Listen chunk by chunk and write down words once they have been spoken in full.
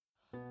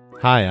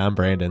Hi, I'm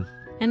Brandon.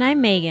 And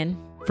I'm Megan.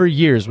 For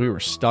years, we were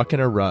stuck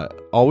in a rut,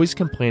 always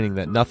complaining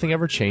that nothing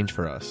ever changed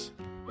for us.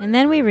 And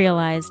then we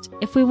realized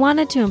if we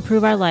wanted to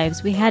improve our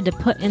lives, we had to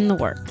put in the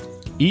work.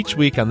 Each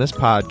week on this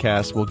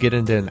podcast, we'll get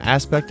into an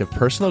aspect of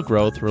personal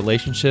growth,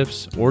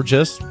 relationships, or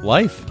just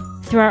life.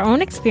 Through our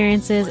own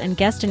experiences and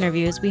guest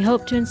interviews, we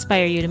hope to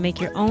inspire you to make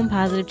your own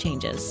positive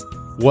changes.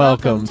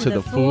 Welcome to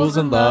the Fools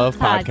in Love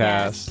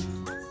podcast.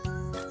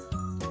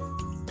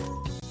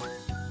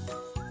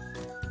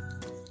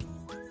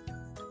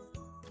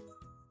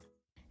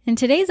 In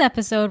today's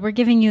episode, we're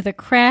giving you the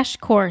crash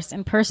course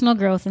in personal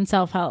growth and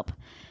self-help.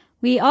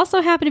 We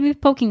also happen to be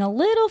poking a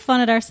little fun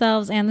at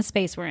ourselves and the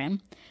space we're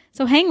in.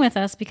 So hang with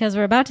us because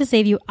we're about to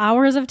save you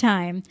hours of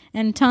time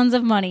and tons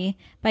of money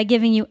by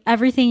giving you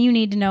everything you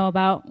need to know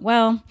about,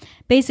 well,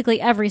 basically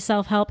every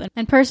self-help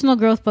and personal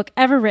growth book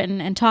ever written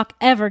and talk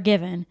ever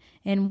given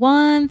in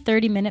one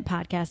 30-minute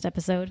podcast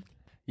episode.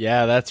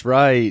 Yeah, that's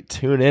right.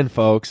 Tune in,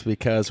 folks,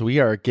 because we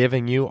are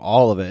giving you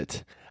all of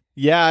it.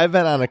 Yeah, I've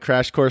been on a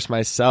crash course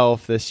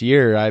myself this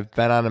year. I've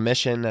been on a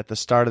mission at the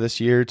start of this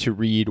year to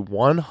read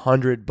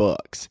 100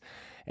 books.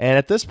 And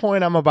at this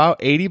point, I'm about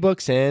 80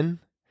 books in.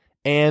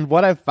 And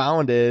what I've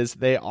found is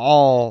they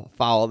all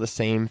follow the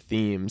same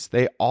themes.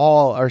 They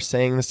all are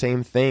saying the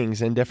same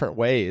things in different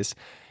ways.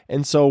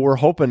 And so we're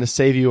hoping to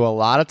save you a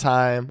lot of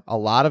time, a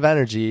lot of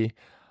energy,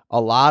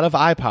 a lot of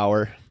eye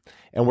power.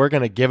 And we're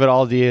going to give it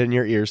all to you in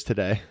your ears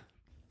today.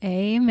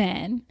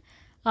 Amen.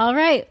 All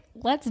right,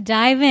 let's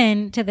dive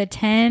into the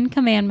 10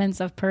 commandments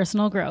of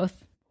personal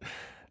growth.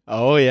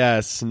 Oh,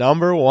 yes.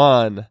 Number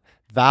 1,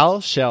 thou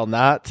shalt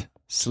not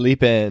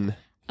sleep in.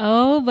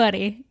 Oh,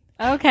 buddy.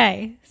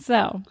 Okay,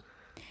 so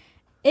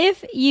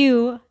if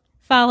you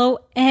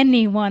follow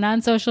anyone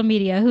on social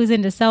media who's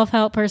into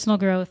self-help, personal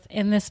growth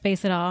in this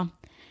space at all,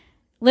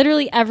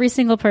 literally every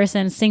single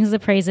person sings the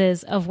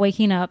praises of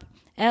waking up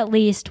at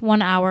least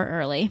 1 hour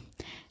early.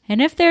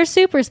 And if they're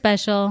super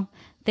special,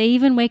 they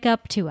even wake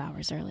up 2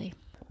 hours early.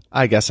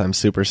 I guess I'm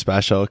super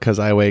special because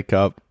I wake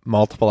up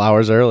multiple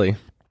hours early.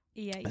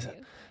 Yeah, you do.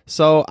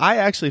 So I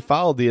actually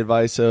followed the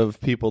advice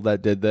of people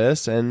that did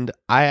this, and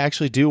I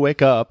actually do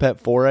wake up at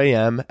 4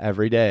 a.m.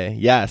 every day.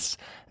 Yes,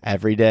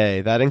 every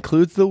day. That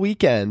includes the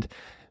weekend.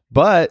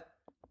 But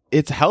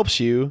it helps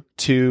you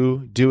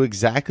to do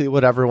exactly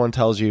what everyone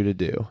tells you to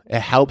do. It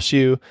helps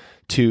you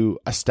to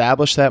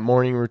establish that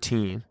morning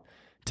routine,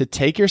 to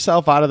take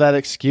yourself out of that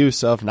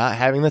excuse of not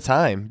having the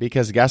time.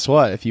 Because guess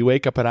what? If you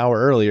wake up an hour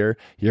earlier,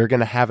 you're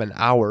going to have an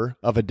hour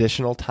of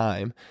additional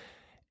time.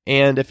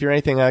 And if you're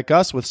anything like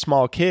us with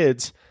small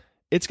kids,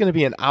 it's going to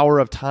be an hour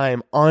of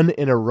time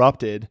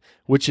uninterrupted,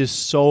 which is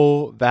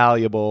so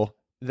valuable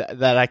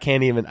that I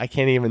can't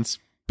even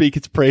speak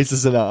its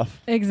praises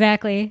enough.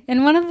 Exactly.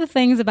 And one of the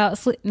things about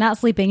not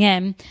sleeping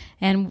in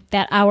and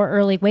that hour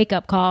early wake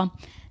up call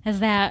is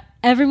that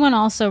everyone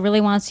also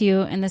really wants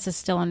you, and this is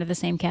still under the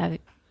same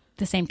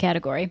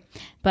category,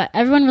 but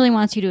everyone really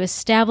wants you to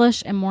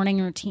establish a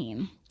morning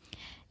routine.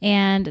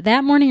 And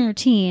that morning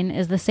routine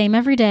is the same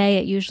every day.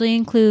 It usually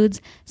includes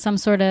some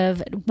sort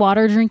of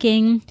water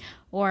drinking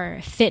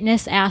or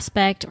fitness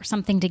aspect or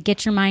something to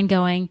get your mind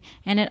going.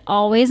 And it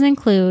always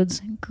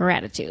includes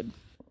gratitude.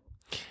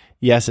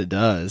 Yes, it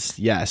does.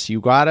 Yes,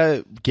 you got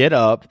to get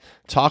up,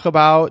 talk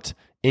about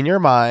in your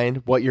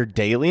mind what your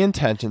daily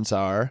intentions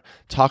are,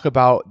 talk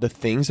about the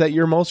things that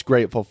you're most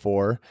grateful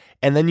for,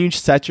 and then you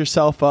set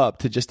yourself up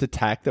to just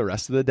attack the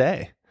rest of the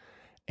day.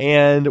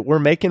 And we're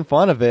making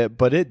fun of it,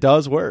 but it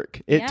does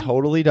work. It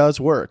totally does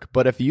work.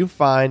 But if you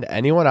find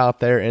anyone out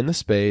there in the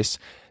space,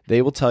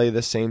 they will tell you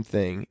the same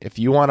thing. If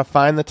you want to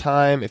find the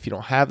time, if you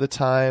don't have the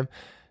time,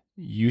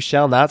 you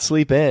shall not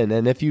sleep in.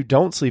 And if you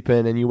don't sleep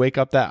in and you wake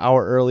up that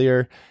hour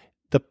earlier,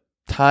 the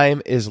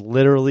time is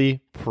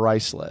literally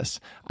priceless.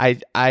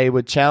 I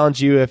would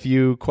challenge you, if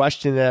you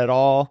question it at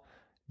all,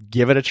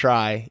 give it a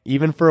try,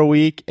 even for a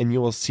week, and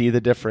you will see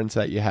the difference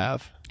that you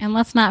have. And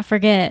let's not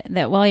forget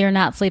that while you're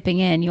not sleeping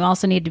in, you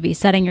also need to be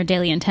setting your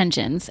daily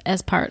intentions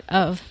as part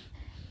of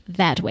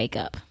that wake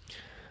up.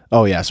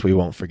 Oh, yes, we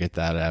won't forget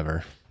that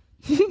ever.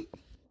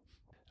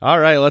 All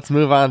right, let's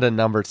move on to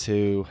number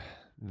 2.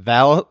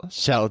 Thou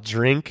shalt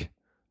drink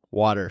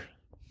water.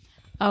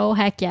 Oh,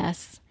 heck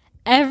yes.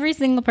 Every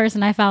single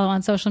person I follow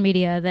on social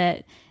media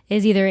that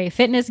is either a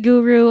fitness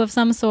guru of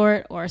some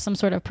sort or some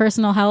sort of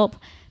personal help,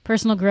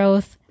 personal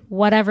growth,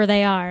 whatever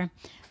they are,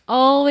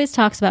 always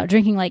talks about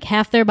drinking like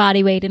half their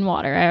body weight in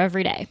water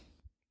every day.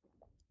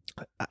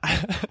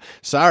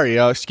 Sorry,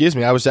 excuse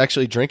me. I was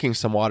actually drinking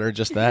some water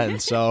just then.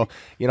 So,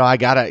 I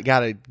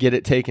gotta get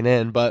it taken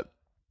in. But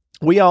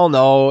we all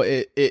know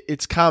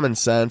it's common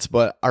sense,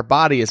 but our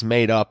body is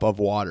made up of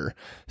water.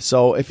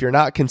 So if you're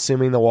not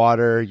consuming the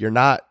water, you're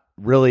not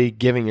really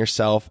giving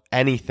yourself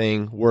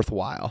anything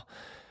worthwhile.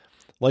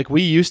 Like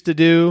we used to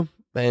do,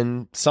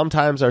 and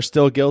sometimes are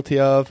still guilty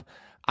of,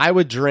 I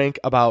would drink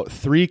about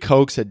 3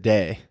 Cokes a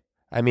day.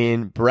 I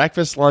mean,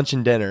 breakfast, lunch,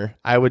 and dinner,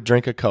 I would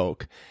drink a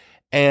Coke.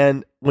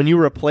 And when you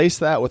replace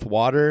that with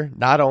water,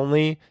 not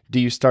only do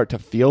you start to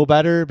feel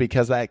better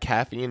because that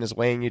caffeine is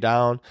weighing you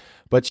down,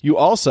 but you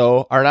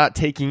also are not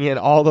taking in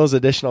all those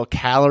additional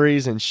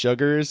calories and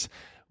sugars,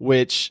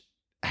 which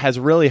has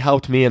really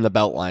helped me in the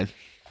Beltline.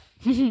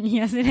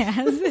 Yes, it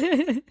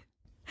has.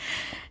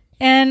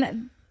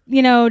 And,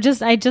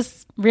 I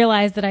just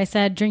realized that I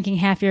said drinking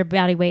half your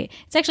body weight.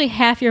 It's actually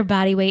half your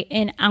body weight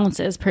in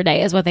ounces per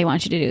day is what they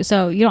want you to do.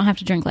 So you don't have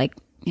to drink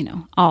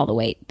all the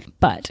weight,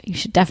 but you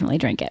should definitely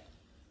drink it.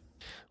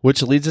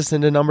 Which leads us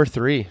into number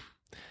 3.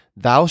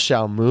 Thou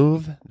shalt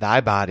move thy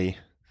body.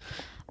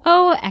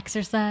 Oh,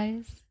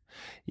 exercise.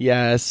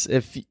 Yes,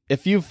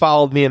 if you've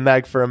followed me and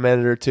Meg for a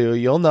minute or two,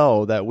 you'll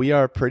know that we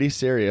are pretty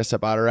serious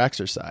about our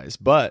exercise,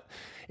 but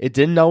it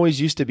didn't always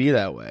used to be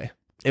that way.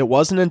 It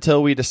wasn't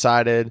until we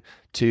decided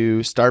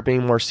to start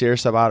being more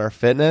serious about our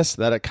fitness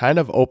that it kind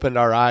of opened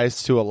our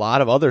eyes to a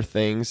lot of other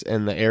things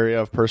in the area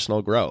of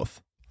personal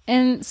growth.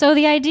 And so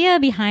the idea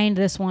behind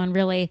this one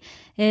really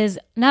is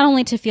not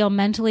only to feel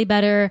mentally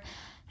better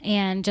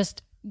and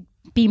just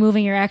be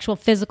moving your actual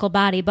physical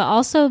body, but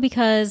also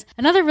because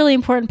another really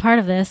important part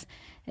of this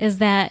is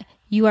that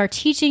you are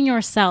teaching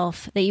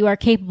yourself that you are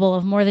capable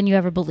of more than you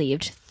ever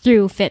believed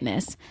through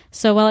fitness.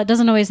 So while it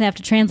doesn't always have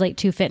to translate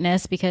to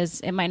fitness, because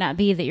it might not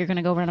be that you're going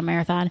to go run a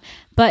marathon,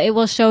 but it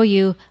will show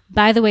you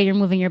by the way you're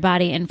moving your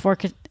body and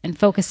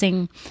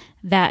focusing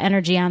that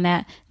energy on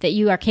that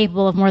you are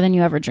capable of more than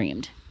you ever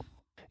dreamed.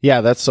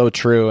 Yeah, that's so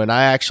true. And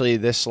I actually,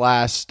 this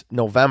last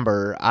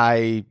November,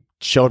 I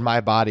showed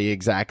my body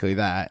exactly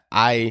that.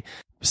 I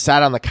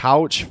sat on the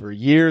couch for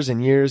years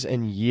and years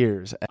and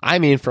years. I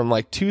mean, from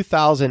like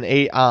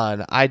 2008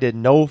 on, I did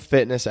no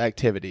fitness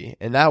activity.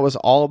 And that was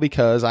all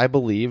because I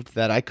believed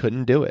that I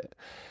couldn't do it.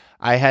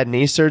 I had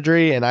knee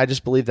surgery and I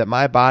just believed that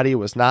my body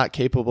was not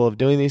capable of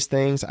doing these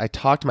things. I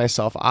talked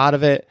myself out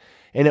of it.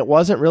 And it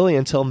wasn't really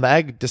until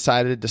Meg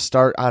decided to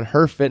start on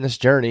her fitness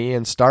journey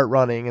and start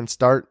running and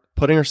start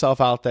putting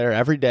herself out there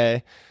every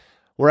day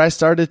where I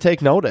started to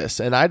take notice,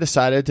 and I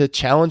decided to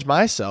challenge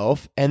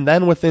myself. And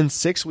then within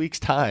 6 weeks'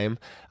 time,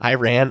 I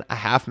ran a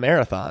half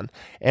marathon,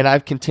 and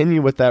I've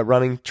continued with that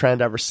running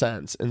trend ever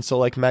since. And so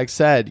like Meg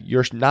said,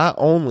 you're not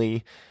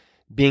only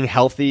being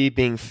healthy,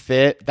 being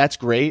fit, that's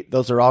great.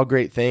 Those are all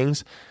great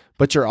things,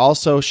 but you're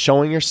also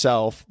showing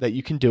yourself that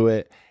you can do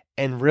it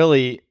and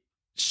really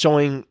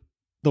showing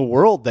the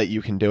world that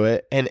you can do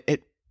it. And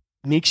it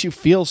makes you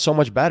feel so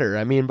much better.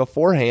 I mean,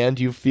 beforehand,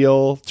 you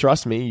feel,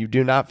 trust me, you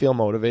do not feel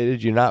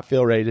motivated. You do not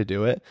feel ready to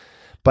do it.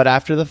 But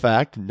after the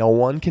fact, no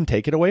one can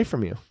take it away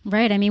from you.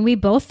 Right. I mean, we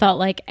both felt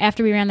like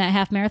after we ran that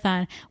half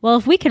marathon, well,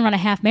 if we can run a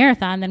half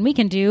marathon, then we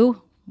can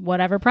do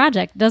whatever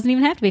project. It doesn't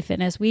even have to be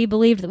fitness. We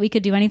believed that we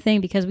could do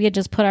anything because we had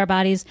just put our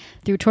bodies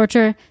through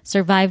torture,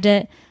 survived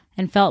it,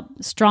 and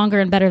felt stronger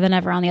and better than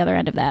ever on the other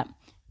end of that.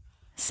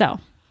 So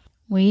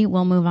we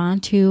will move on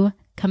to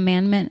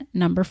commandment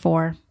number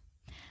 4.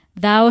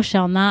 Thou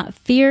shalt not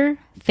fear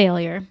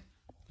failure.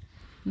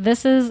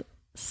 This is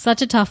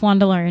such a tough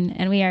one to learn,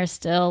 and we are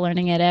still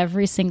learning it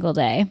every single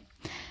day.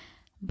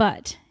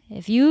 But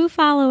if you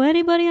follow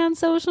anybody on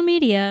social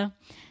media,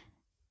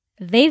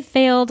 they've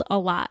failed a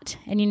lot.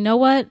 And you know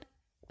what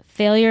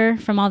failure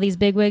from all these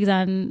bigwigs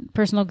on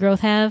personal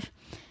growth have?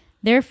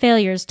 Their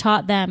failures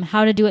taught them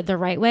how to do it the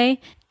right way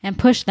and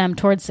push them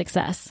towards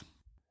success.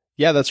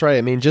 Yeah, that's right.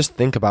 I mean, just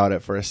think about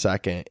it for a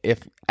second.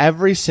 If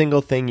every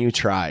single thing you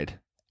tried,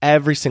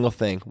 every single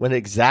thing went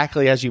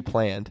exactly as you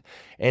planned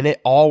and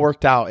it all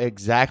worked out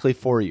exactly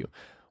for you,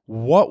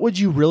 what would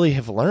you really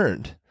have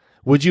learned?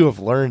 Would you have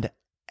learned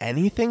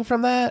anything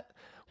from that?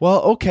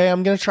 Well, okay,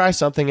 I'm going to try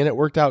something and it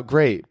worked out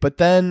great, but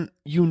then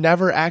you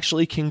never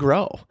actually can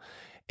grow.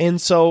 And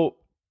so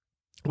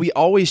we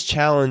always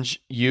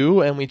challenge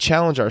you and we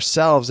challenge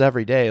ourselves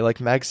every day.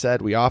 Like Meg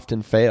said, we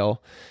often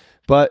fail.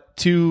 But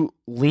to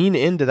lean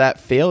into that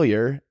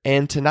failure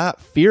and to not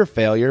fear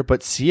failure,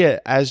 but see it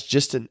as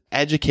just an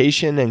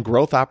education and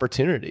growth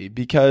opportunity.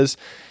 Because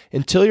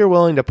until you're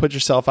willing to put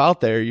yourself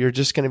out there, you're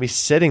just going to be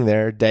sitting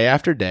there day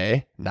after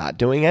day, not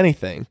doing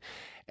anything.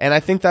 And I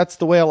think that's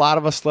the way a lot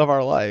of us live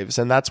our lives.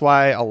 And that's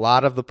why a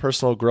lot of the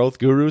personal growth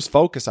gurus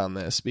focus on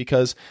this,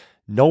 because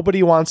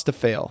nobody wants to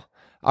fail.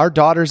 Our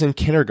daughter's in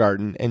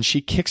kindergarten and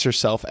she kicks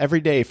herself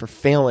every day for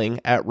failing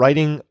at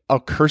writing a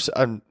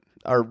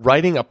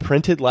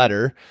printed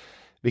letter,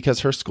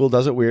 because her school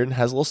does it weird and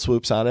has little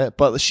swoops on it,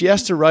 but she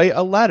has to write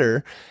a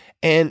letter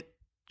and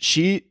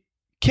she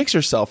kicks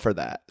herself for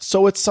that.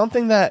 So it's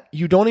something that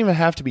you don't even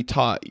have to be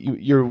taught.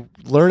 You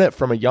learn it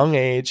from a young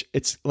age.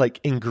 It's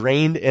like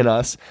ingrained in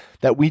us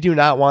that we do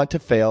not want to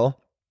fail.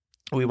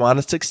 We want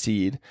to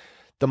succeed.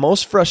 The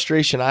most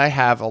frustration I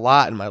have a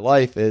lot in my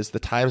life is the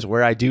times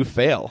where I do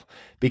fail,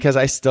 because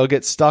I still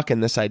get stuck in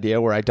this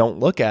idea where I don't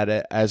look at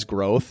it as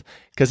growth,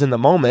 because in the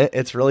moment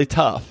it's really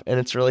tough and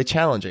it's really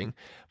challenging.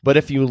 But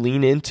if you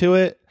lean into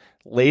it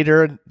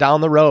later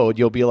down the road,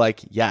 you'll be like,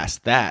 yes,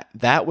 that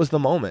was the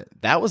moment.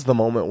 That was the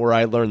moment where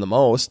I learned the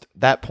most.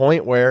 That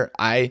point where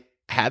I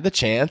had the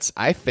chance,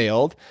 I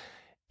failed,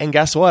 And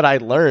guess what? I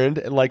learned,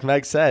 and like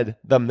Meg said,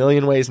 the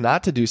million ways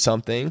not to do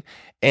something.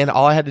 And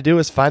all I had to do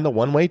was find the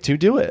one way to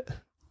do it.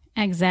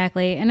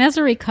 Exactly. And as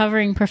a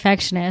recovering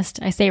perfectionist,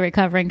 I say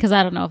recovering because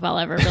I don't know if I'll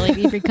ever really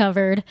be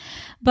recovered,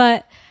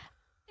 but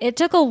it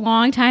took a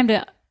long time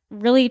to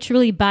really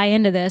truly buy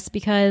into this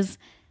because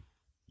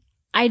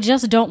I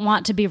just don't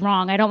want to be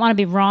wrong. I don't want to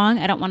be wrong.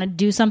 I don't want to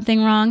do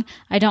something wrong.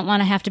 I don't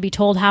want to have to be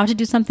told how to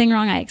do something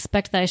wrong. I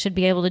expect that I should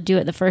be able to do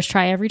it the first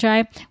try every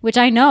try, which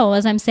I know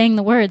as I'm saying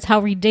the words, how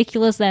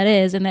ridiculous that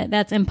is and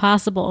that's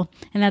impossible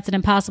and that's an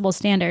impossible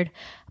standard.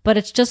 But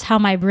it's just how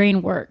my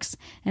brain works.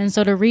 And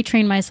so to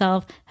retrain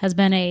myself has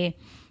been a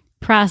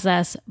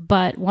process,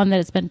 but one that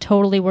has been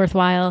totally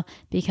worthwhile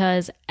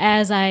because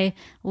as I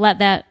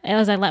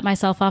let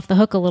myself off the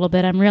hook a little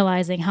bit, I'm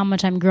realizing how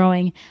much I'm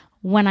growing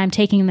when I'm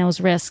taking those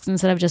risks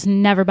instead of just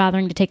never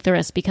bothering to take the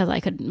risk because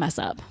I could mess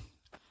up.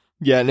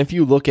 Yeah, and if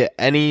you look at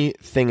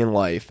anything in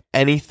life,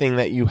 anything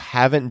that you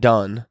haven't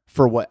done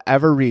for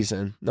whatever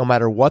reason, no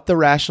matter what the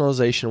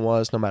rationalization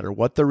was, no matter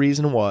what the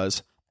reason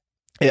was,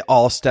 it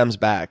all stems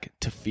back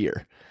to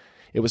fear.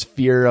 It was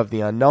fear of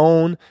the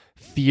unknown,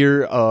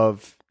 fear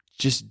of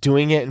just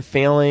doing it and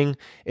failing.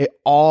 It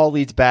all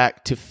leads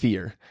back to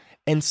fear.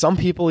 And some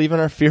people even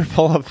are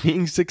fearful of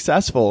being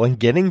successful and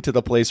getting to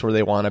the place where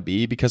they want to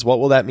be because what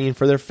will that mean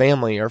for their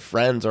family or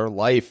friends or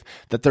life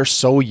that they're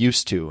so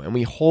used to? And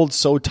we hold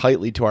so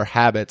tightly to our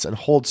habits and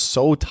hold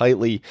so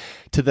tightly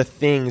to the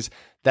things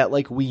that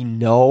like we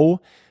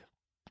know,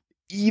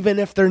 even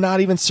if they're not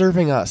even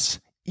serving us,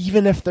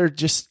 even if they're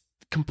just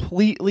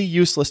completely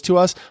useless to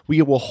us,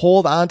 we will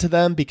hold on to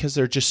them because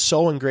they're just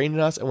so ingrained in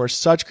us and we're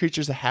such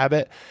creatures of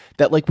habit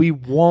that like we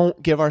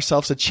won't give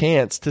ourselves a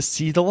chance to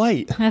see the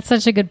light. That's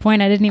such a good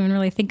point. I didn't even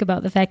really think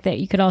about the fact that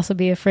you could also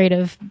be afraid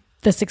of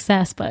the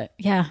success, but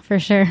yeah, for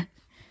sure.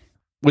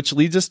 Which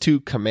leads us to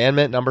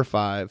commandment number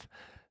 5,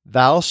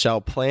 thou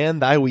shalt plan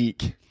thy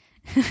week.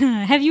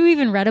 Have you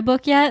even read a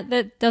book yet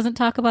that doesn't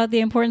talk about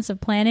the importance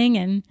of planning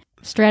and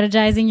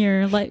strategizing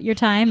your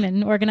time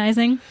and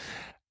organizing?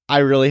 I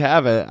really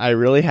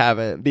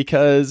haven't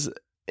because,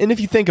 and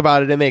if you think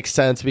about it, it makes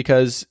sense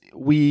because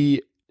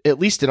we, at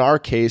least in our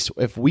case,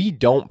 if we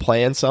don't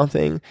plan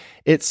something,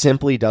 it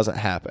simply doesn't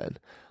happen.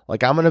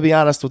 Like I'm going to be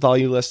honest with all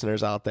you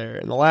listeners out there.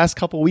 In the last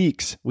couple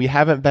weeks, we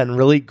haven't been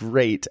really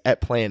great at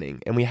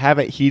planning and we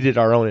haven't heeded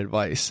our own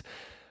advice.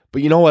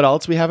 But you know what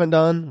else we haven't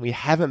done? We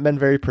haven't been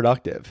very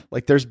productive.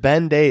 Like there's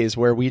been days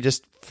where we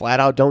just flat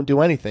out don't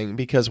do anything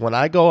because when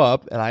I go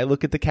up and I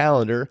look at the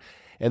calendar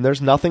and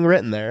there's nothing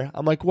written there,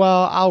 I'm like,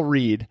 well, I'll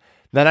read.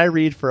 Then I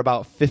read for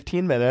about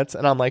 15 minutes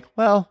and I'm like,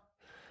 well,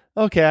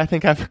 okay, I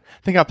think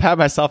I'll pat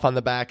myself on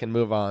the back and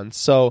move on.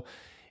 So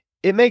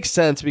it makes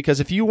sense because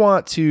if you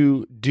want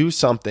to do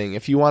something,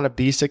 if you want to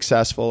be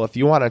successful, if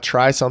you want to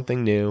try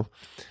something new,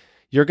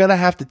 you're going to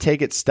have to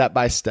take it step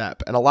by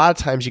step. And a lot of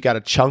times you got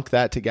to chunk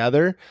that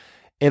together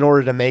in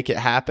order to make it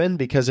happen.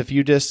 Because if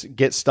you just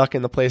get stuck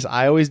in the place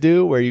I always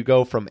do, where you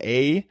go from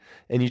A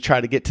and you try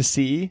to get to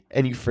C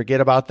and you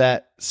forget about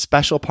that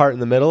special part in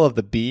the middle of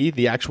the B,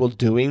 the actual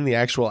doing, the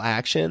actual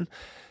action,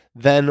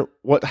 then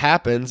what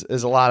happens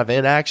is a lot of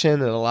inaction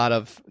and a lot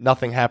of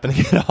nothing happening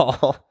at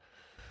all.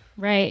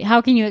 Right.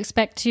 How can you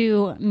expect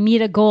to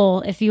meet a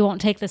goal if you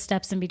won't take the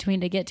steps in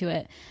between to get to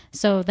it?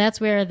 So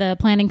that's where the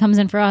planning comes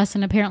in for us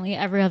and apparently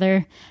every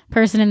other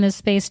person in this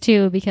space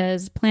too,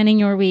 because planning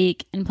your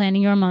week and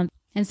planning your month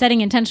and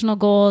setting intentional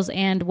goals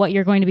and what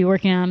you're going to be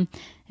working on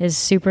is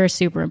super,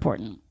 super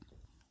important.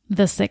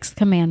 The 6th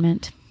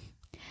commandment.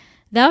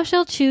 Thou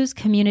shalt choose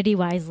community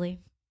wisely.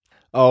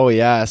 Oh,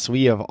 yes.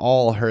 We have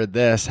all heard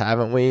this,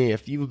 haven't we?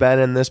 If you've been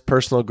in this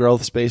personal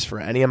growth space for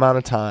any amount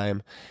of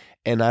time,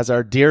 and as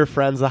our dear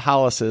friends, the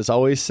Hollises,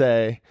 always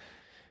say,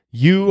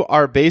 you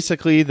are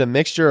basically the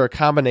mixture or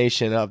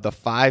combination of the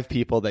 5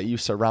 people that you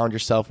surround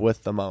yourself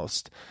with the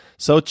most.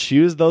 So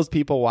choose those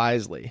people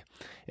wisely.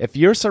 If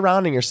you're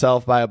surrounding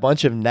yourself by a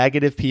bunch of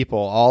negative people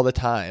all the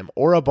time,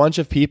 or a bunch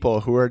of people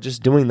who are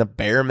just doing the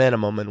bare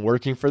minimum and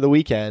working for the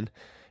weekend,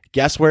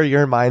 guess where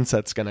your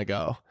mindset's going to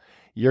go?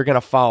 You're going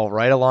to follow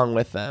right along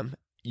with them.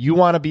 You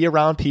want to be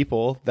around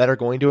people that are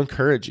going to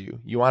encourage you.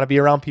 You want to be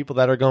around people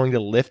that are going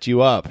to lift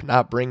you up,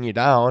 not bring you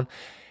down.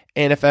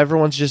 And if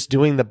everyone's just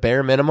doing the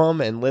bare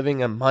minimum and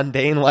living a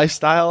mundane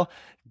lifestyle,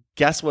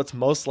 guess what's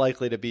most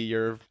likely to be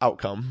your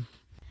outcome?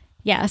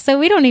 Yeah, so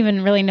we don't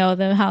even really know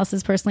the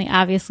Hollises personally,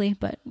 obviously,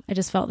 but I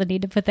just felt the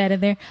need to put that in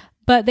there.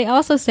 But they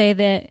also say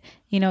that,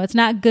 it's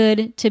not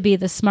good to be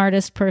the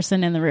smartest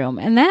person in the room.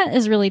 And that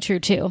is really true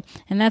too.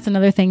 And that's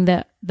another thing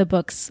that the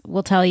books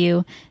will tell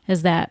you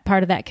is that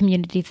part of that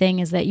community thing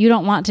is that you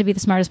don't want to be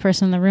the smartest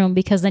person in the room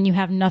because then you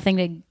have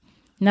nothing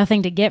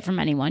to get from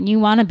anyone. You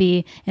want to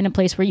be in a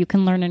place where you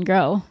can learn and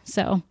grow.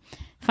 So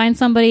find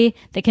somebody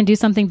that can do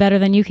something better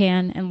than you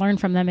can and learn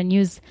from them and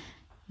use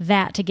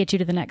that to get you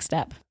to the next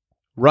step.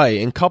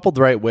 Right. And coupled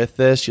right with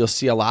this, you'll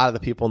see a lot of the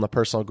people in the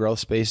personal growth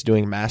space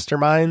doing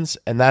masterminds.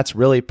 And that's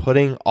really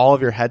putting all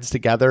of your heads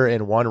together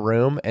in one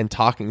room and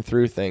talking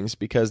through things.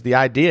 Because the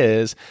idea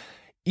is,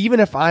 even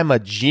if I'm a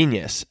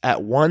genius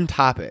at one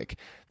topic,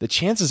 the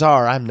chances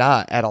are I'm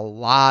not at a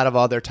lot of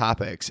other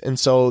topics. And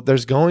so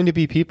there's going to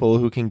be people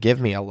who can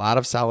give me a lot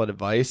of solid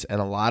advice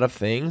and a lot of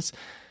things.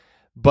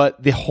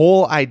 But the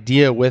whole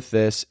idea with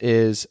this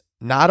is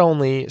not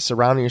only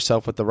surrounding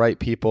yourself with the right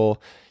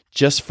people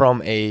just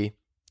from a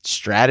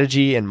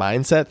strategy and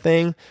mindset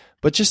thing,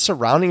 but just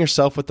surrounding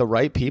yourself with the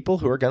right people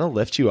who are going to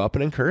lift you up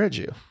and encourage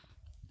you.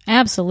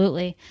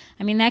 Absolutely.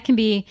 I mean, that can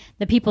be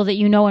the people that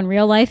you know in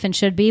real life and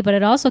should be, but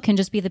it also can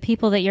just be the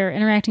people that you're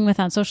interacting with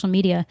on social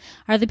media.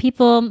 Are the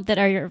people that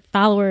are your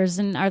followers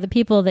and are the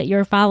people that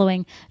you're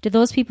following, do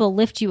those people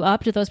lift you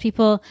up? Do those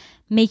people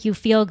make you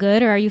feel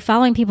good? Or are you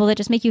following people that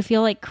just make you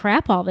feel like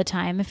crap all the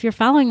time? If you're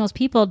following those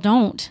people,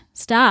 don't.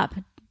 Stop.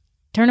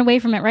 Turn away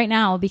from it right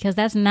now, because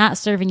that's not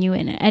serving you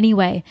in any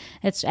way.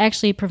 It's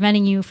actually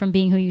preventing you from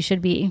being who you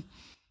should be.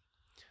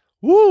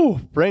 Woo,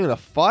 bring the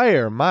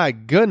fire. My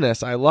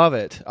goodness, I love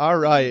it. All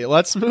right,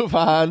 let's move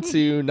on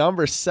to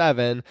number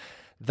 7.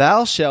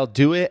 Thou shalt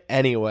do it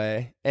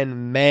anyway.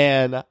 And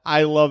man,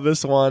 I love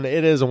this one.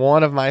 It is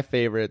one of my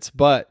favorites,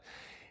 but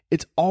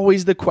it's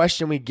always the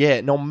question we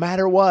get, no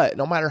matter what,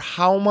 no matter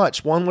how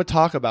much one would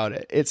talk about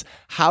it. It's,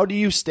 how do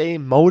you stay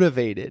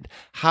motivated?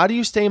 How do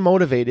you stay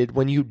motivated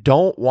when you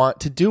don't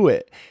want to do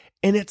it?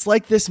 And it's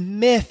like this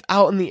myth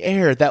out in the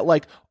air that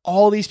like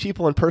all these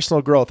people in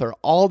personal growth or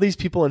all these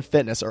people in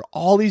fitness or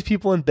all these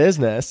people in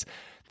business,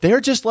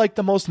 they're just like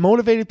the most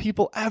motivated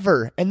people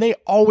ever. And they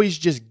always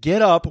just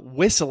get up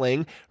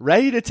whistling,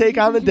 ready to take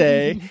on the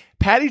day,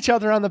 pat each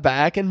other on the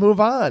back and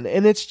move on.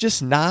 And it's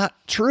just not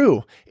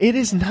true. It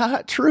is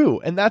not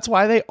true. And that's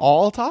why they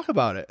all talk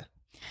about it.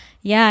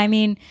 Yeah, I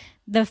mean,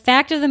 the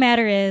fact of the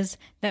matter is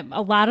that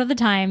a lot of the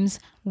times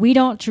we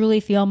don't truly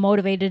feel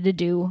motivated to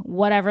do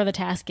whatever the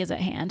task is at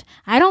hand.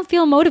 I don't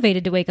feel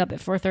motivated to wake up at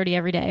 4:30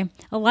 every day.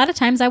 A lot of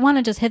times I want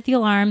to just hit the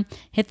alarm,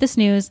 hit the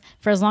snooze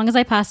for as long as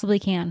I possibly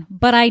can,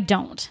 but I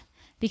don't.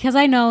 Because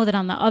I know that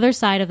on the other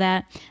side of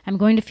that, I'm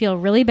going to feel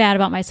really bad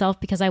about myself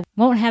because I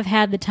won't have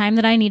had the time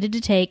that I needed to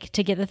take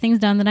to get the things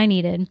done that I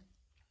needed.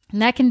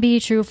 And that can be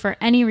true for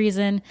any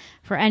reason,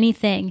 for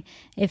anything.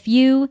 If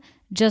you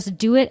just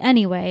do it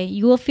anyway,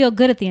 you will feel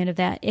good at the end of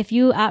that. If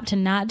you opt to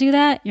not do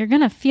that, you're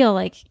going to feel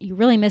like you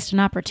really missed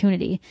an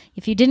opportunity.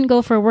 If you didn't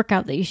go for a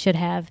workout that you should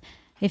have,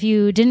 if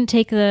you didn't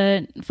take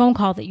the phone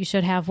call that you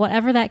should have,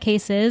 whatever that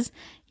case is,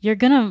 you're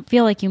going to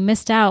feel like you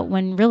missed out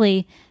when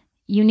really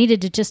you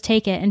needed to just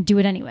take it and do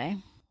it anyway.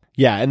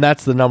 Yeah, and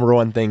that's the number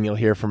one thing you'll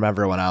hear from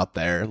everyone out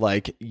there.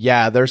 Like,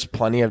 yeah, there's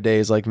plenty of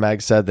days, like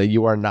Meg said, that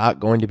you are not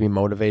going to be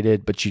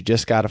motivated, but you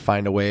just got to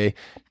find a way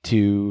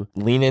to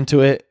lean into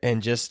it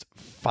and just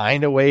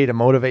find a way to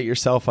motivate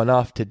yourself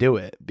enough to do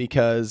it,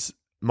 because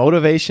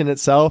motivation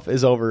itself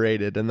is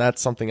overrated. And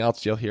that's something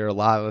else you'll hear a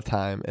lot of the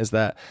time, is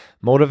that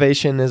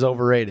motivation is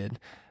overrated.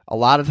 A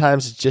lot of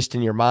times it's just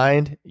in your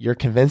mind. You're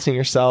convincing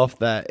yourself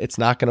that it's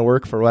not going to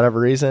work for whatever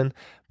reason,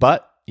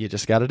 but you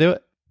just got to do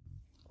it.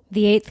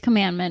 The 8th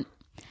commandment,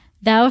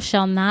 thou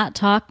shalt not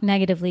talk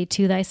negatively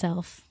to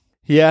thyself.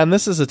 Yeah, and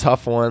this is a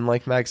tough one.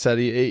 Like Meg said,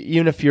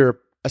 even if you're,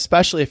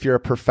 especially if you're a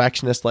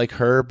perfectionist like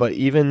her, but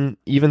even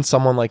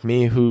someone like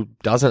me who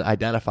doesn't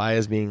identify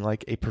as being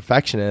like a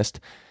perfectionist,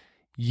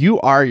 you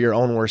are your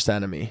own worst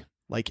enemy.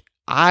 Like,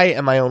 I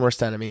am my own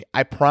worst enemy.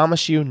 I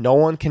promise you, no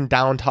one can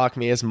down talk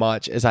me as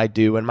much as I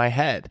do in my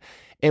head.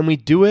 And we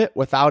do it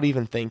without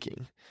even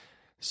thinking.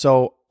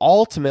 So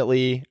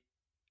ultimately,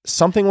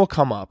 something will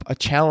come up, a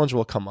challenge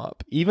will come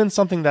up, even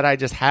something that I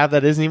just have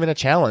that isn't even a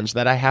challenge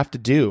that I have to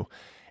do.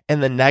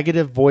 And the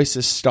negative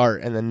voices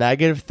start and the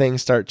negative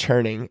things start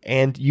churning,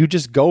 and you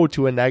just go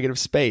to a negative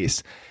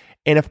space.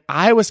 And if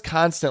I was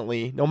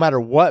constantly, no matter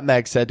what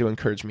Meg said to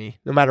encourage me,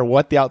 no matter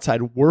what the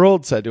outside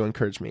world said to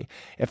encourage me,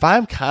 if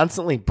I'm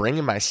constantly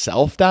bringing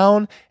myself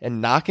down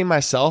and knocking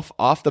myself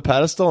off the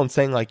pedestal and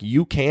saying like,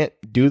 you can't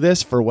do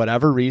this for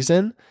whatever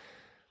reason,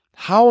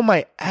 how am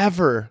I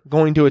ever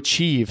going to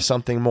achieve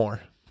something more?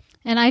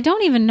 And I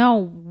don't even know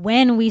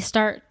when we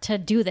start to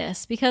do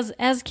this, because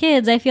as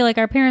kids, I feel like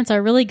our parents are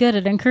really good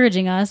at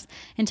encouraging us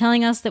and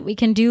telling us that we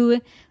can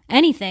do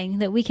anything,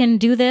 that we can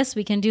do this,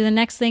 we can do the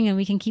next thing, and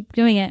we can keep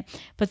doing it.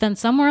 But then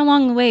somewhere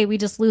along the way, we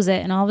just lose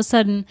it. And all of a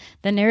sudden,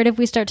 the narrative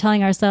we start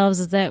telling ourselves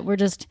is that we're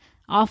just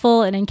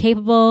awful and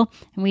incapable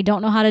and we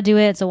don't know how to do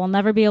it, so we'll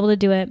never be able to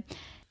do it.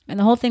 And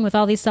the whole thing with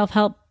all these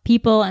self-help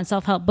people and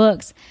self-help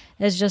books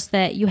is just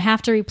that you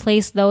have to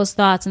replace those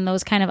thoughts and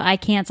those kind of I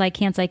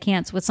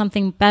can'ts with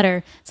something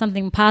better,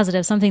 something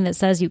positive, something that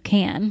says you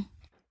can.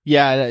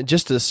 Yeah, and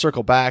just to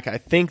circle back, I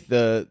think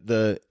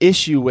the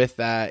issue with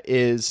that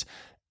is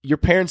your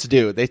parents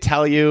do. They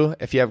tell you,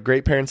 if you have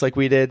great parents like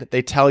we did,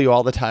 they tell you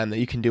all the time that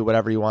you can do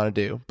whatever you want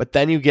to do. But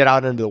then you get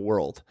out into the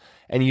world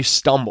and you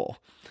stumble.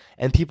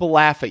 And people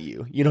laugh at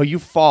you. You know, you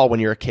fall when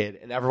you're a kid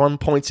and everyone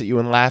points at you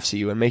and laughs at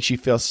you and makes you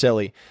feel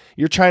silly.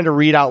 You're trying to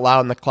read out loud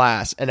in the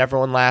class and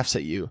everyone laughs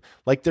at you.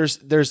 Like there's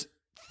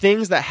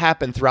things that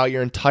happen throughout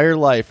your entire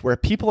life where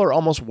people are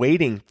almost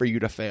waiting for you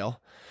to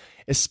fail.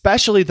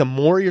 Especially the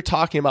more you're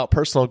talking about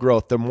personal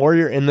growth, the more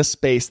you're in the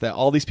space that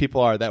all these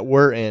people are, that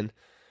we're in,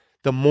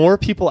 the more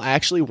people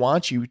actually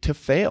want you to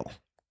fail.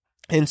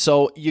 And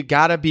so you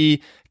got to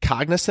be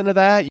cognizant of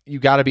that. You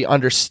got to be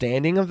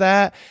understanding of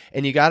that.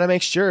 And you got to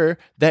make sure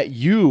that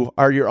you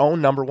are your own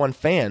number one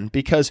fan,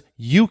 because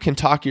you can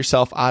talk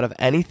yourself out of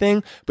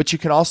anything, but you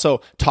can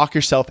also talk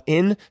yourself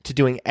in to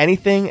doing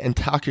anything and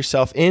talk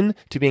yourself in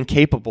to being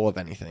capable of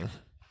anything.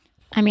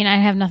 I mean, I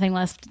have nothing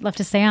left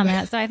to say on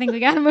that. So I think we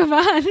got to move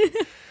on.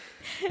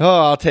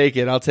 Oh, I'll take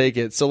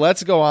it. So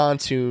let's go on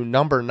to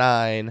number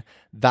 9.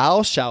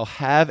 Thou shalt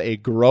have a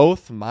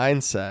growth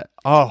mindset.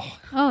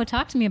 Oh,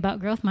 talk to me about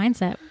growth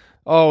mindset.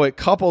 Oh, it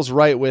couples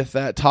right with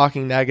that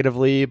talking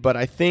negatively, but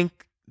I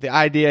think the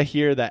idea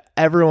here that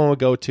everyone would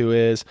go to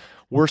is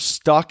we're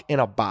stuck in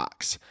a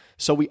box.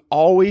 So we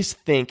always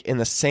think in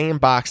the same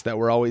box that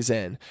we're always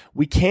in.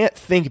 We can't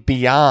think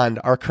beyond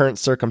our current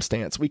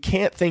circumstance. We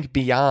can't think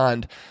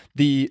beyond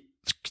the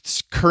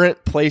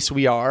current place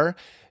we are,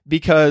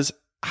 because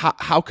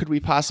how could we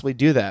possibly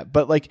do that?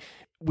 But like,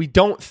 we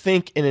don't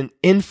think in an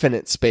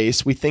infinite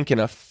space. We think in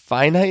a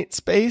finite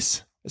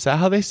space. Is that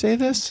how they say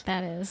this?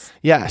 That is.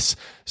 Yes.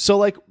 So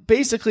like,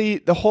 basically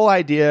the whole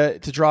idea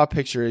to draw a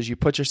picture is you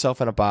put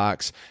yourself in a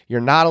box.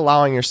 You're not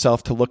allowing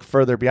yourself to look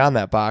further beyond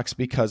that box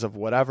because of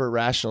whatever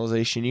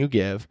rationalization you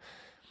give.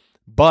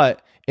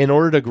 But in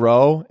order to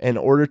grow, in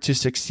order to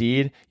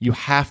succeed, you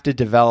have to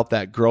develop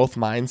that growth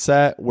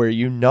mindset where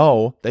you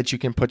know that you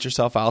can put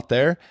yourself out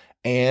there,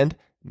 and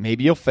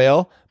maybe you'll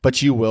fail,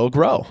 but you will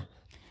grow.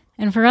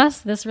 And for us,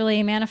 this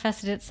really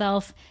manifested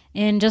itself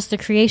in just the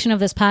creation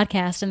of this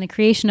podcast and the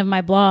creation of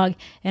my blog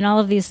and all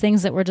of these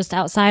things that were just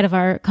outside of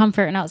our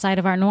comfort and outside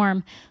of our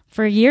norm.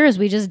 For years,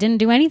 we just didn't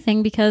do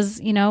anything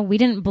because, we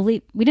didn't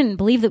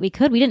believe that we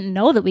could. We didn't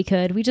know that we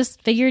could. We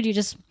just figured you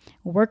just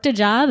worked a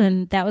job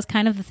and that was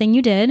kind of the thing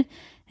you did.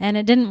 And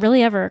it didn't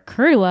really ever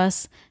occur to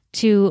us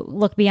to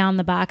look beyond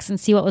the box and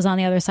see what was on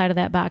the other side of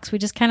that box. We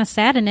just kind of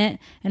sat in it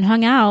and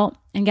hung out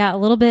and got a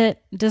little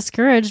bit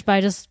discouraged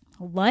by just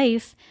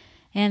life.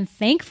 And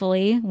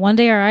thankfully, one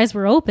day our eyes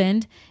were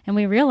opened and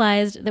we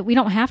realized that we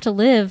don't have to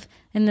live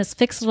in this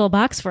fixed little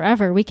box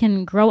forever. We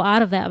can grow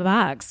out of that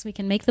box. We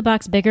can make the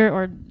box bigger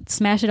or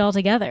smash it all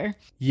together.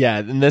 Yeah,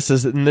 and this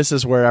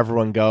is where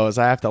everyone goes.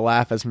 I have to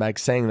laugh as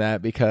Meg's saying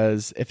that,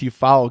 because if you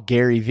follow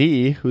Gary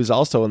Vee, who's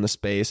also in the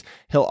space,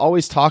 he'll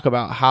always talk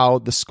about how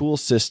the school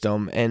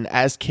system, and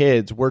as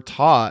kids, we're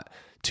taught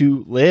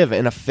to live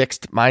in a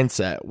fixed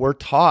mindset. We're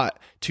taught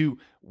to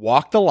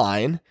walk the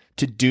line,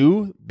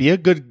 to be a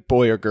good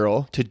boy or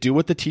girl, to do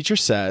what the teacher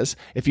says.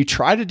 If you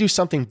try to do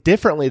something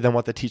differently than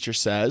what the teacher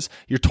says,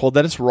 you're told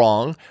that it's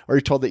wrong, or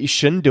you're told that you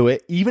shouldn't do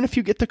it, even if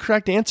you get the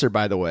correct answer,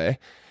 by the way.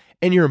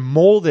 And you're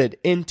molded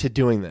into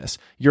doing this.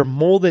 You're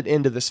molded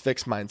into this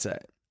fixed mindset.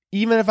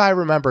 Even if I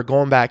remember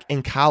going back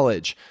in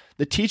college,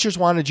 the teachers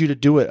wanted you to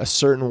do it a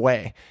certain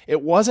way.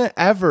 It wasn't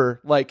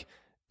ever like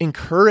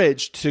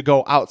encouraged to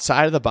go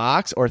outside of the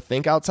box or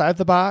think outside of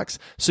the box.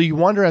 So you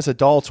wonder as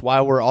adults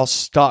why we're all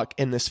stuck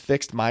in this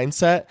fixed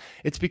mindset.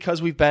 It's because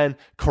we've been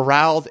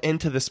corralled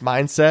into this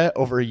mindset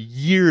over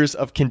years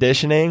of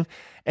conditioning.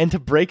 And to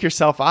break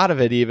yourself out of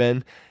it,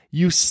 even,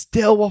 you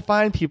still will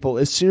find people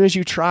as soon as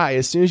you try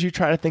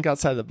to think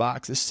outside the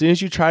box, as soon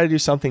as you try to do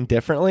something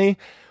differently,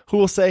 who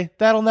will say,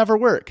 that'll never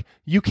work.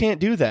 You can't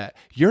do that.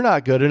 You're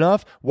not good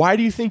enough. Why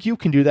do you think you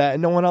can do that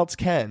and no one else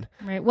can?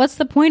 Right. What's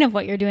the point of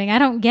what you're doing? I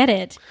don't get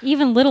it.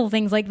 Even little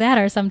things like that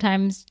are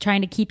sometimes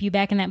trying to keep you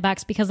back in that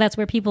box, because that's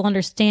where people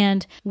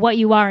understand what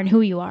you are and who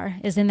you are,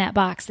 is in that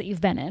box that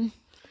you've been in.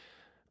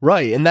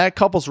 Right. And that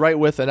couples right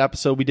with an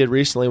episode we did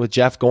recently with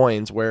Jeff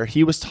Goins, where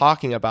he was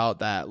talking about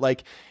that.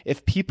 Like,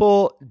 if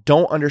people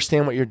don't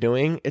understand what you're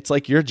doing, it's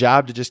like your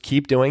job to just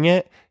keep doing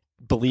it,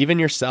 believe in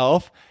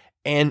yourself,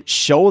 and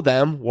show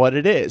them what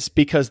it is,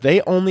 because they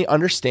only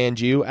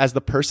understand you as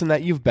the person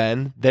that you've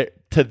been there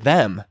to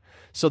them.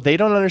 So they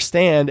don't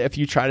understand if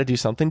you try to do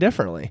something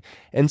differently.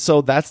 And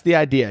so that's the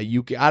idea.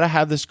 You got to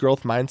have this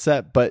growth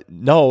mindset, but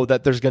know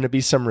that there's going to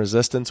be some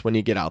resistance when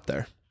you get out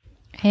there.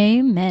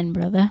 Amen,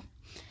 brother.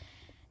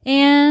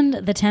 And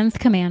the 10th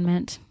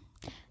commandment,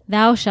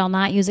 thou shalt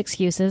not use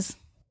excuses.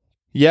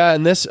 Yeah,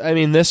 and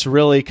this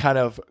really kind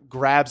of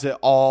grabs it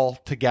all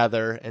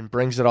together and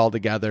brings it all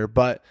together.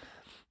 But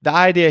the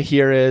idea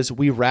here is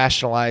we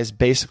rationalize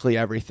basically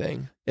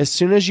everything. As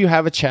soon as you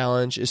have a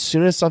challenge, as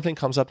soon as something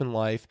comes up in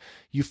life,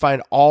 you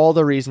find all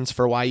the reasons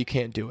for why you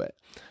can't do it.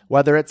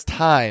 Whether it's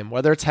time,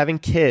 whether it's having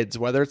kids,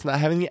 whether it's not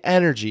having the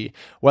energy,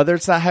 whether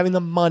it's not having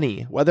the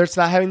money, whether it's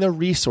not having the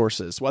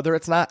resources, whether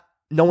it's not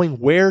knowing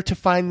where to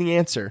find the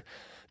answer.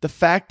 The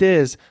fact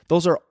is,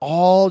 those are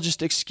all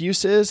just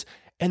excuses,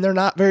 and they're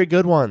not very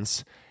good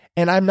ones.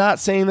 And I'm not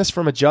saying this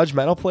from a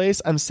judgmental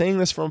place. I'm saying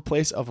this from a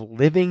place of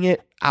living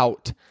it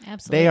out.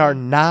 Absolutely. They are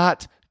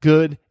not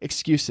good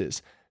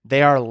excuses.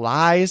 They are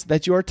lies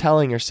that you are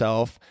telling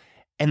yourself.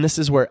 And this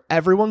is where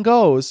everyone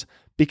goes,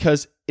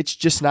 because it's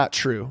just not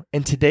true.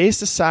 In today's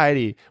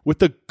society, with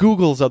the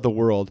Googles of the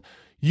world,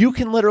 you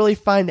can literally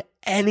find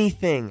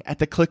anything at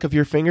the click of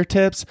your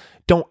fingertips.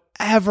 Don't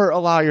ever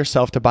allow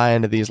yourself to buy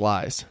into these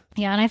lies.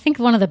 Yeah, and I think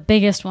one of the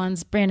biggest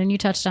ones, Brandon, you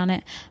touched on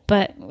it,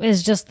 but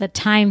is just the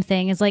time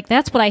thing. Is like,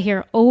 that's what I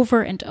hear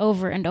over and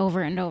over and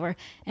over and over.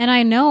 And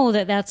I know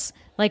that that's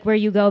like where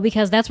you go,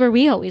 because that's where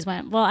we always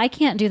went. Well, I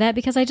can't do that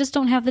because I just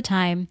don't have the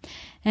time.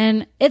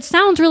 And it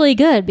sounds really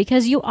good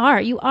because you are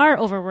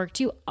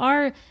overworked. You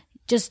are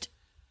just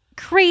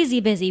crazy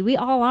busy. We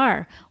all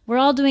are. We're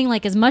all doing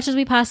like as much as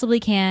we possibly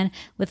can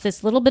with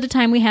this little bit of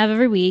time we have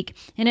every week.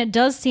 And it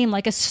does seem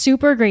like a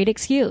super great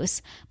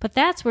excuse. But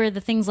that's where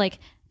the things like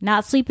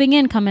not sleeping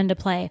in come into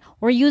play,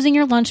 or using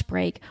your lunch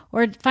break,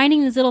 or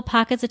finding these little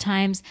pockets of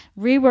times,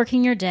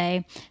 reworking your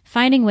day,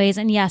 finding ways.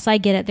 And yes, I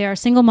get it. There are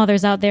single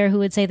mothers out there who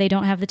would say they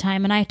don't have the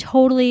time. And I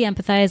totally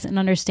empathize and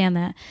understand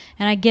that.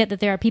 And I get that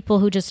there are people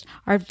who just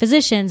are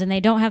physicians and they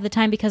don't have the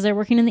time because they're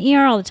working in the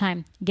ER all the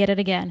time. Get it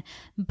again.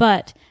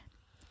 But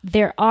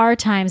there are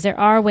times, there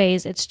are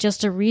ways. It's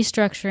just a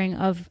restructuring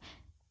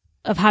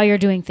of how you're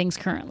doing things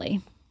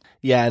currently.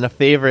 Yeah, and a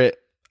favorite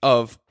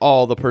of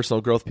all the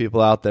personal growth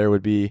people out there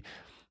would be,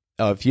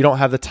 if you don't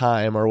have the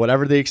time or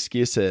whatever the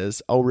excuse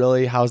is, oh,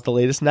 really? How's the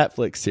latest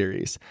Netflix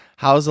series?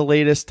 How's the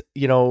latest,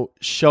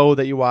 show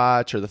that you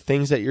watch, or the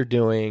things that you're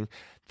doing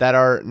that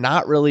are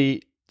not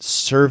really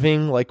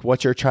serving like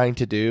what you're trying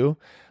to do?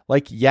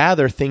 Like, yeah,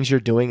 there are things you're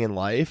doing in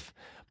life,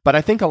 but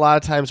I think a lot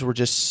of times we're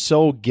just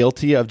so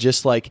guilty of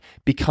just like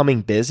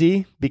becoming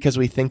busy because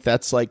we think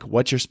that's like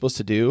what you're supposed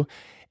to do.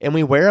 And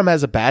we wear them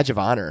as a badge of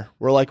honor.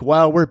 We're like,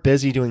 well, we're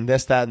busy doing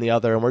this, that, and the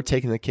other, and we're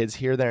taking the kids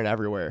here, there, and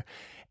everywhere.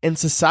 And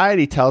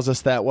society tells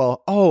us that,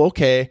 well, oh,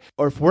 okay.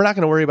 Or if we're not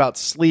going to worry about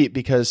sleep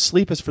because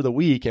sleep is for the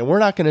weak, and we're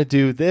not going to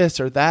do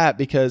this or that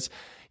because,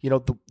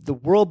 the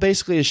world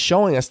basically is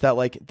showing us that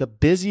like the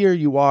busier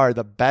you are,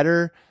 the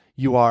better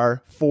you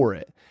are for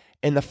it.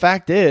 And the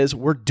fact is,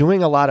 we're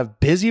doing a lot of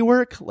busy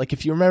work. Like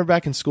if you remember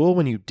back in school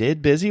when you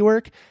did busy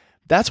work,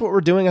 that's what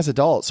we're doing as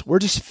adults. We're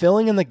just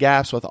filling in the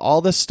gaps with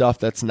all this stuff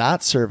that's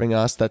not serving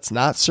us, that's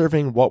not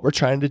serving what we're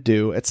trying to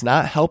do. It's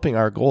not helping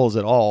our goals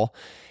at all.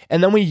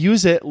 And then we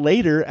use it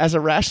later as a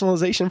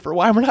rationalization for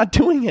why we're not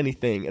doing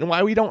anything and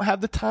why we don't have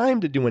the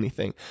time to do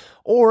anything,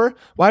 or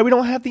why we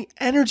don't have the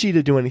energy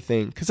to do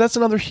anything. Because that's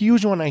another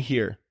huge one I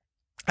hear.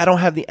 I don't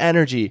have the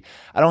energy.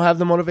 I don't have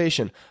the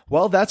motivation.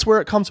 Well, that's where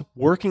it comes.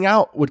 Working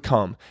out would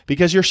come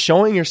because you're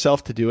showing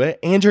yourself to do it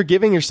and you're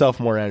giving yourself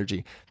more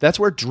energy. That's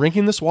where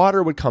drinking this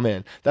water would come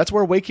in. That's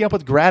where waking up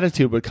with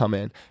gratitude would come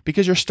in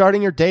because you're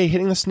starting your day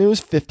hitting the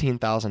snooze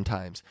 15,000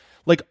 times.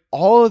 Like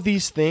all of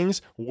these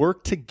things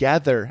work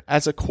together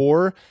as a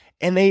core,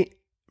 and they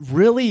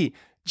really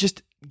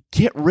just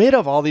get rid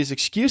of all these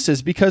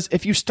excuses, because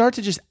if you start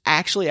to just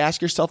actually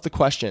ask yourself the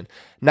question,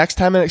 next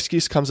time an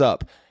excuse comes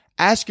up,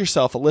 ask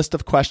yourself a list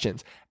of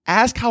questions.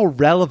 Ask how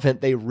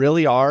relevant they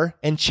really are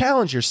and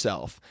challenge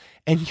yourself.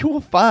 And you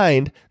will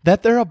find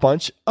that they're a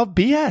bunch of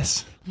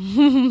BS.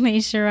 They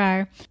sure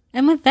are.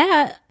 And with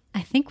that,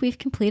 I think we've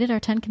completed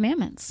our 10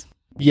 commandments.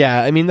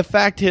 Yeah, I mean, the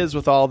fact is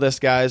with all this,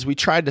 guys, we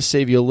tried to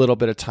save you a little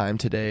bit of time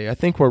today. I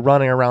think we're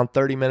running around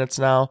 30 minutes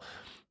now.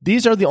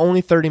 These are the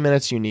only 30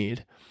 minutes you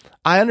need.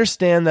 I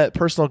understand that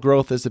personal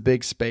growth is a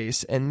big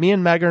space, and me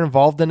and Meg are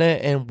involved in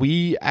it, and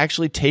we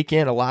actually take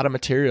in a lot of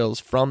materials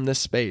from this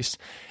space,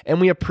 and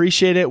we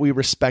appreciate it. We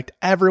respect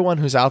everyone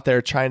who's out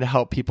there trying to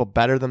help people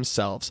better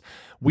themselves.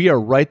 We are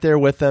right there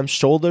with them,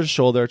 shoulder to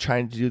shoulder,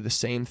 trying to do the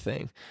same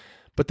thing.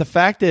 But the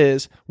fact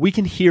is, we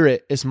can hear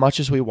it as much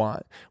as we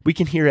want. We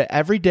can hear it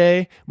every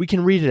day. We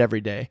can read it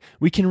every day.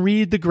 We can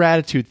read the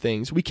gratitude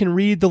things. We can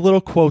read the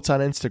little quotes on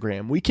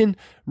Instagram. We can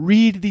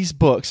read these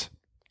books.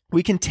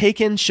 We can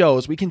take in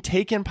shows. We can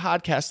take in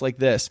podcasts like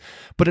this.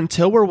 But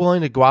until we're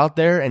willing to go out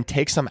there and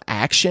take some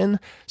action,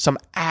 some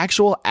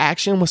actual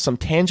action with some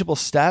tangible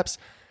steps,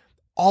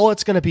 all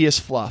it's going to be is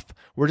fluff.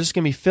 We're just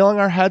going to be filling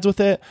our heads with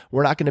it.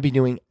 We're not going to be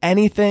doing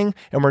anything,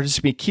 and we're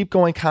just going to keep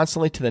going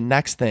constantly to the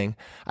next thing.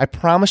 I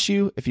promise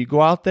you, if you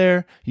go out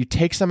there, you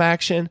take some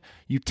action,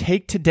 you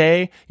take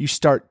today, you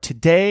start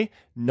today,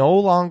 no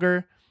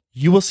longer,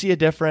 you will see a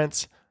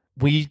difference.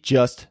 We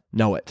just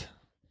know it.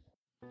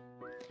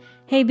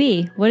 Hey,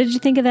 B, what did you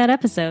think of that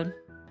episode?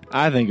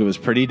 I think it was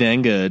pretty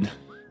dang good.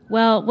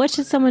 Well, what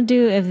should someone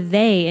do if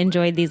they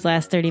enjoyed these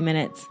last 30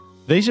 minutes?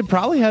 They should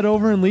probably head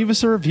over and leave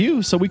us a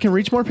review so we can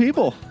reach more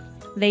people.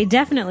 They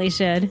definitely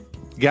should.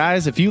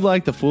 Guys, if you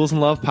like the Fools in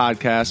Love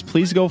podcast,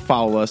 please go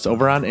follow us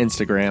over on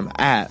Instagram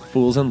at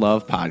Fools in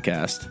Love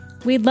Podcast.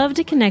 We'd love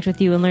to connect with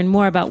you and learn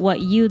more about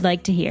what you'd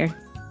like to hear.